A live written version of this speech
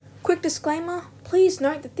Quick disclaimer, please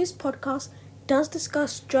note that this podcast does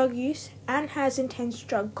discuss drug use and has intense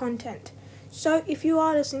drug content. So if you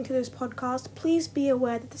are listening to this podcast, please be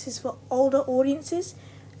aware that this is for older audiences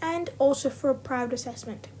and also for a private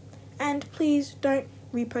assessment. And please don't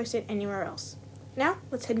repost it anywhere else. Now,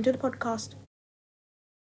 let's head into the podcast.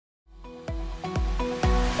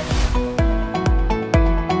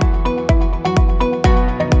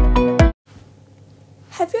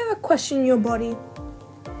 Have you ever questioned your body?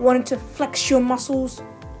 Wanted to flex your muscles?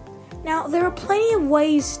 Now, there are plenty of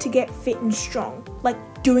ways to get fit and strong,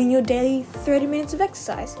 like doing your daily 30 minutes of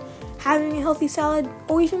exercise, having a healthy salad,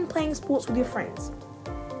 or even playing sports with your friends.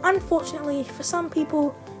 Unfortunately, for some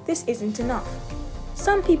people, this isn't enough.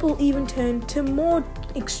 Some people even turn to more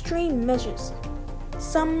extreme measures,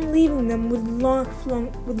 some leaving them with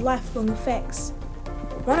lifelong effects.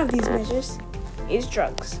 One of these measures is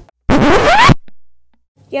drugs.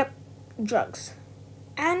 Yep, drugs.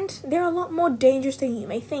 And they're a lot more dangerous than you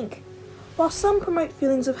may think. While some promote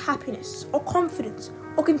feelings of happiness or confidence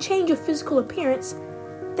or can change your physical appearance,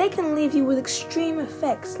 they can leave you with extreme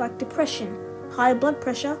effects like depression, high blood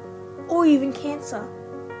pressure, or even cancer.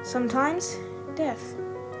 Sometimes, death.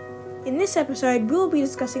 In this episode, we'll be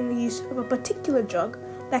discussing the use of a particular drug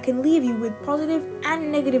that can leave you with positive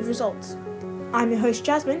and negative results. I'm your host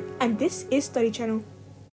Jasmine, and this is Study Channel.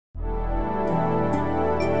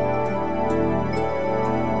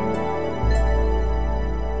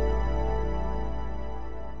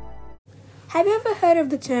 Have you ever heard of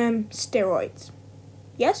the term steroids?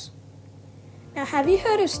 Yes? Now, have you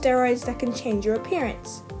heard of steroids that can change your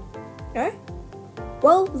appearance? No?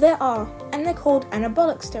 Well, there are, and they're called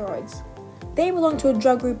anabolic steroids. They belong to a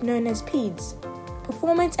drug group known as PEDs,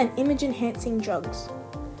 performance and image enhancing drugs.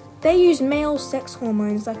 They use male sex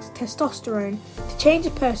hormones like testosterone to change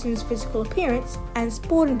a person's physical appearance and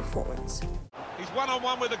sporting performance. He's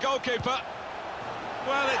one-on-one with the goalkeeper.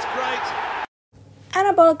 Well, it's great.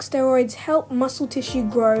 Anabolic steroids help muscle tissue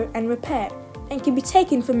grow and repair and can be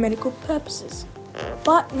taken for medical purposes.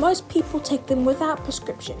 But most people take them without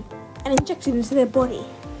prescription and inject it into their body.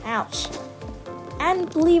 Ouch. And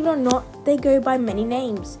believe it or not, they go by many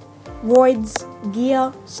names. Roids,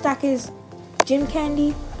 gear, stackers, gym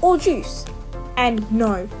candy, or juice. And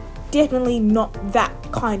no, definitely not that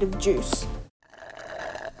kind of juice.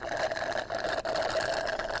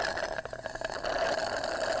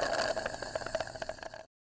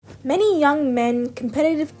 Many young men,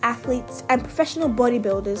 competitive athletes, and professional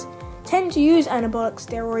bodybuilders tend to use anabolic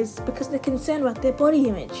steroids because they're concerned about their body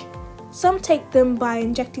image. Some take them by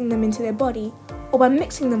injecting them into their body or by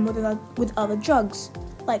mixing them with other drugs,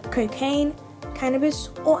 like cocaine, cannabis,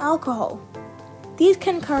 or alcohol. These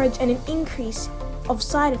can encourage an increase of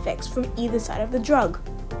side effects from either side of the drug,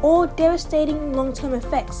 or devastating long-term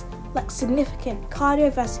effects like significant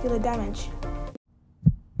cardiovascular damage.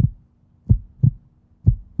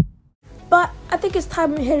 But I think it's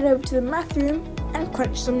time we headed over to the math room and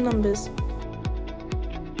crunch some numbers.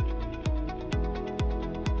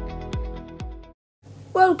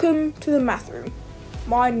 Welcome to the math room.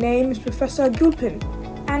 My name is Professor Gilpin,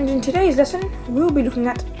 and in today's lesson we'll be looking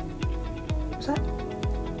at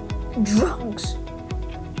drugs.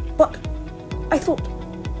 But I thought,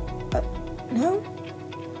 no?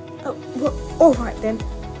 Oh, well, alright then.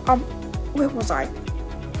 Where was I?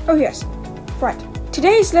 Oh yes, right.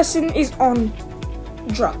 Today's lesson is on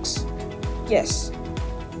drugs. Yes.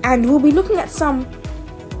 And we'll be looking at some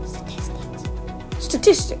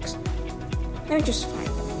statistics. Let me just find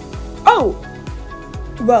them. Oh!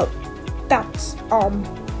 Well, that's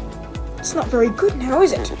it's not very good now,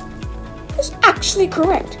 is it? It's actually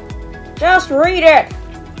correct. Just read it!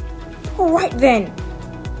 Alright then.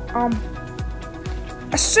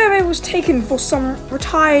 A survey was taken for some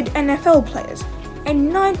retired NFL players,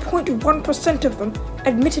 and 9.1% of them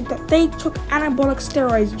admitted that they took anabolic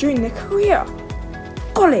steroids during their career.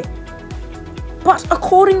 Golly! But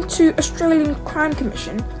according to Australian Crime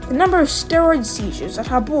Commission, the number of steroid seizures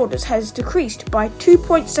at our borders has decreased by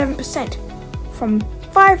 2.7% from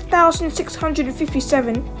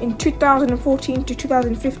 5,657 in 2014 to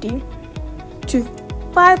 2015 to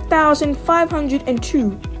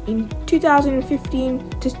 5,502 in 2015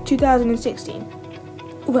 to 2016.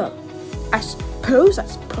 Well, I suppose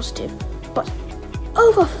that's positive, but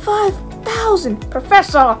over 5,000,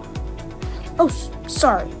 Professor! Oh,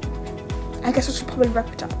 sorry. I guess I should probably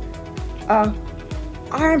wrap it up. I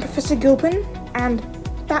am Professor Gilpin, and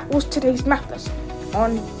that was today's math lesson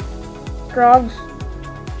on drugs.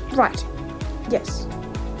 Right. Yes.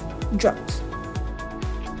 Drugs.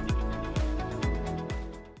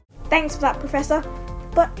 Thanks for that, Professor.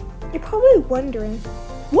 But you're probably wondering,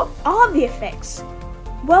 what are the effects?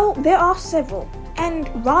 Well, there are several, and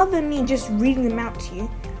rather than me just reading them out to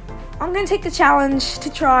you, I'm going to take the challenge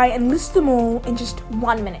to try and list them all in just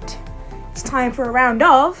 1 minute. It's time for a round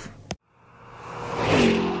of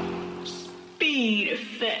Speed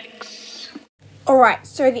Effects. Alright,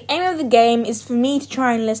 so the aim of the game is for me to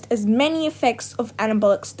try and list as many effects of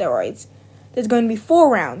anabolic steroids. There's going to be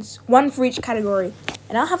 4 rounds, 1 for each category,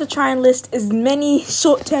 and I'll have to try and list as many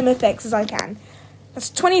short-term effects as I can. That's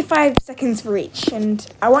 25 seconds for each, and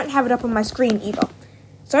I won't have it up on my screen either.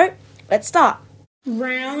 So, let's start.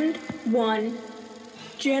 Round 1.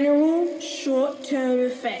 General short-term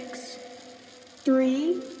effects.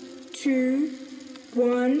 3, 2,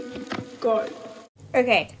 1, go.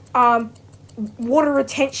 Okay, water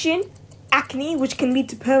retention, acne, which can lead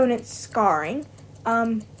to permanent scarring,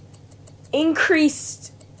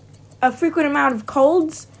 increased a frequent amount of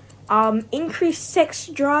colds, increased sex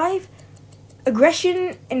drive,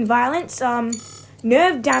 aggression and violence,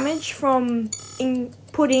 nerve damage from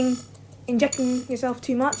injecting yourself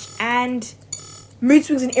too much, and mood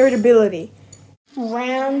swings and irritability.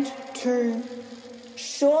 Round 2.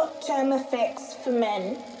 Short-term effects for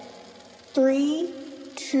men. 3,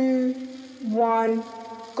 2, 1,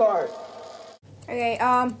 go. Okay,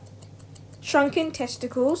 shrunken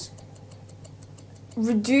testicles,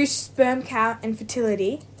 reduced sperm count and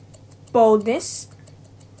fertility, baldness,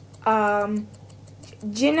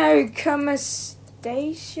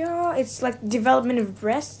 gynecomastia, it's like development of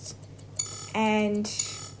breasts, and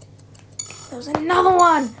there was another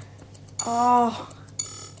one. Oh,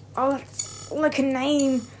 that's all I can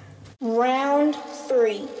name. Round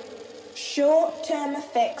 3. Short-term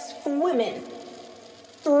effects for women.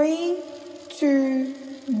 3, 2,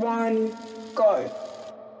 1, go.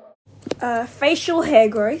 Facial hair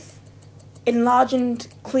growth, enlarged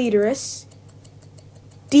clitoris,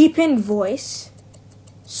 deepened voice,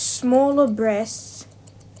 smaller breasts,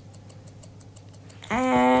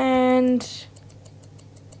 and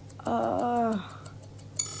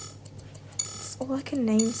that's all I can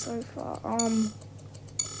name so far.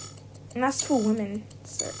 And that's for women,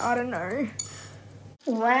 so I don't know.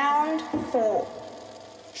 Round 4.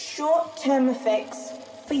 Short-term effects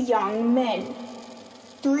for young men.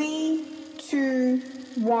 3, 2,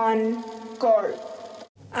 1, go.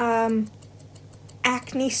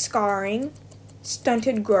 Acne scarring,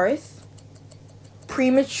 stunted growth,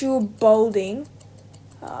 premature balding,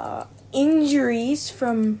 injuries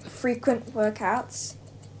from frequent workouts,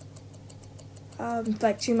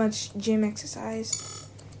 like too much gym exercise,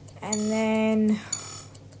 and then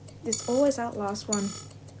there's always that last one.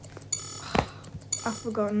 I've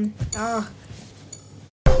forgotten.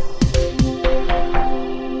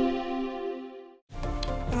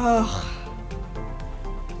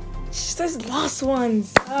 It's just those last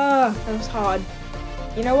ones. That was hard.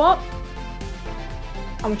 You know what?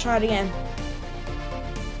 I'm gonna try it again.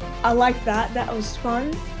 I like that. That was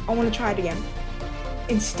fun. I want to try it again.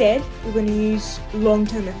 Instead, we're going to use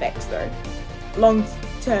long-term effects though.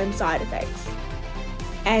 Long-term side effects.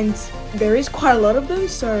 And there is quite a lot of them,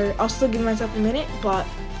 so I'll still give myself a minute, but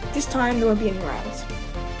this time there won't be any rounds.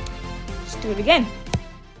 Let's do it again.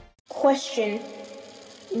 Question.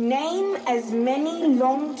 Name as many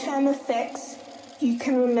long-term effects you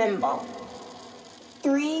can remember.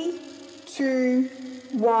 3, 2,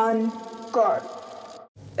 1, go.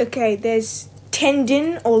 Okay, there's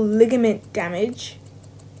tendon or ligament damage,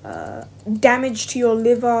 damage to your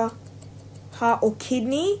liver, heart or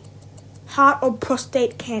kidney, heart or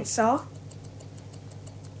prostate cancer,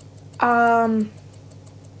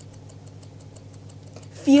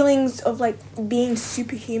 feelings of like being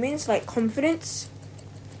superhuman, like confidence,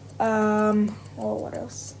 what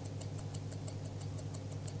else?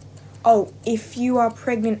 Oh, if you are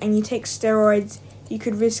pregnant and you take steroids, you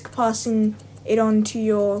could risk passing it on to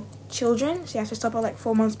your children, so you have to stop at like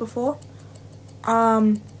 4 months before.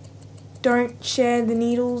 Don't share the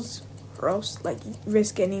needles, or else like you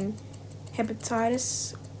risk getting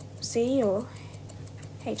hepatitis C or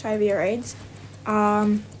HIV or AIDS.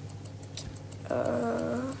 Don't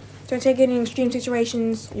take it in extreme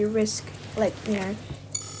situations. You risk like,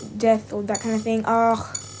 death or that kind of thing.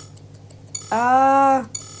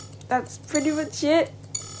 That's pretty much it.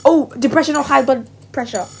 Oh, depression or high blood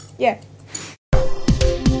pressure. Yeah.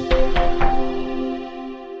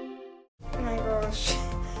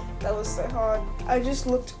 That was so hard. I just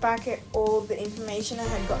looked back at all the information I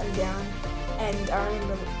had gotten down, and I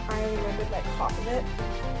remembered like half of it.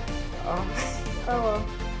 Oh well.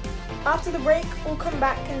 After the break, we'll come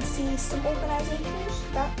back and see some organizations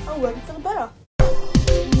that are working for the better.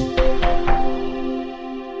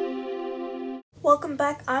 Welcome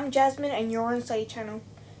back. I'm Jasmine, and you're on Study Channel.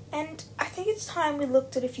 And I think it's time we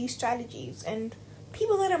looked at a few strategies and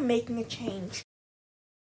people that are making a change.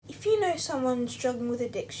 If you know someone struggling with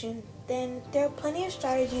addiction, then there are plenty of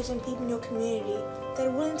strategies and people in your community that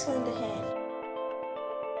are willing to lend a hand.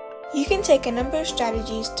 You can take a number of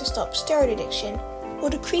strategies to stop steroid addiction or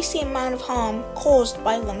decrease the amount of harm caused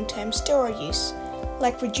by long-term steroid use,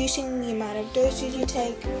 like reducing the amount of doses you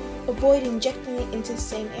take, avoid injecting it into the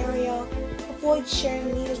same area, avoid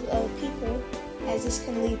sharing needles with other people, as this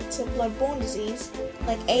can lead to blood-borne disease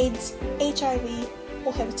like AIDS, HIV,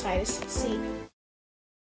 or hepatitis C.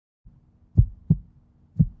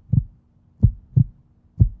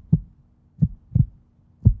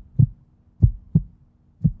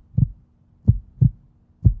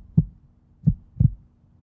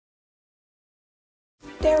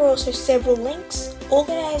 There are also several links,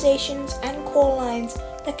 organizations, and call lines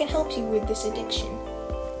that can help you with this addiction.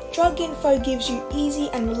 Drug Info gives you easy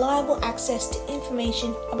and reliable access to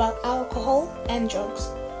information about alcohol and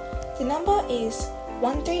drugs. The number is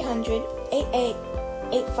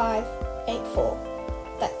 1300-88-8584.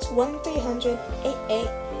 That's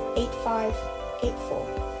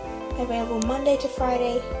 1300-88-8584. Available Monday to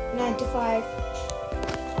Friday, 9 to 5,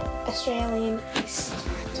 Australian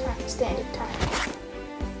Standard Time.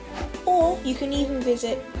 Or you can even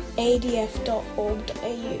visit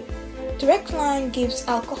adf.org.au. Direct Line gives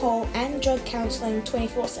alcohol and drug counselling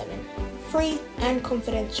 24/7, free and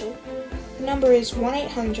confidential. The number is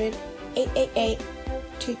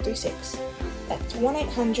 1-800-888-236. That's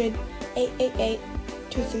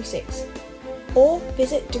 1-800-888-236. Or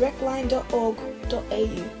visit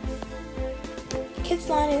directline.org.au. Kids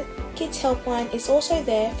Helpline is also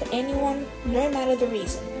there for anyone, no matter the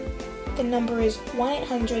reason. The number is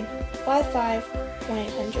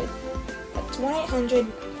 1-800-55-1800. That's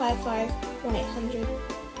 1-800-55-1800.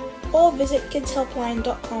 Or visit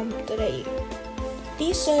kidshelpline.com.au.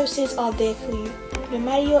 These services are there for you, no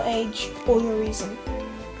matter your age or your reason.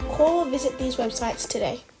 Call or visit these websites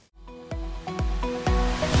today.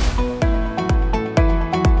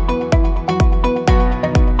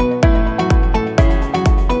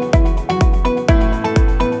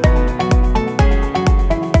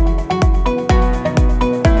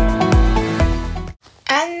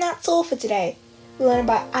 That's all for today. We learned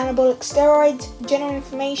about anabolic steroids, general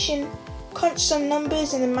information, crunched some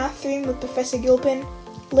numbers in the math room with Professor Gilpin,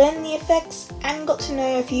 learned the effects, and got to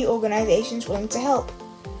know a few organisations willing to help.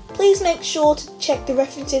 Please make sure to check the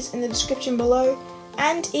references in the description below,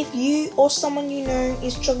 and if you or someone you know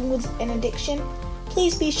is struggling with an addiction,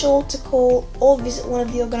 please be sure to call or visit one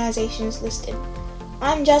of the organisations listed.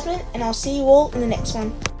 I'm Jasmine, and I'll see you all in the next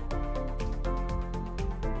one.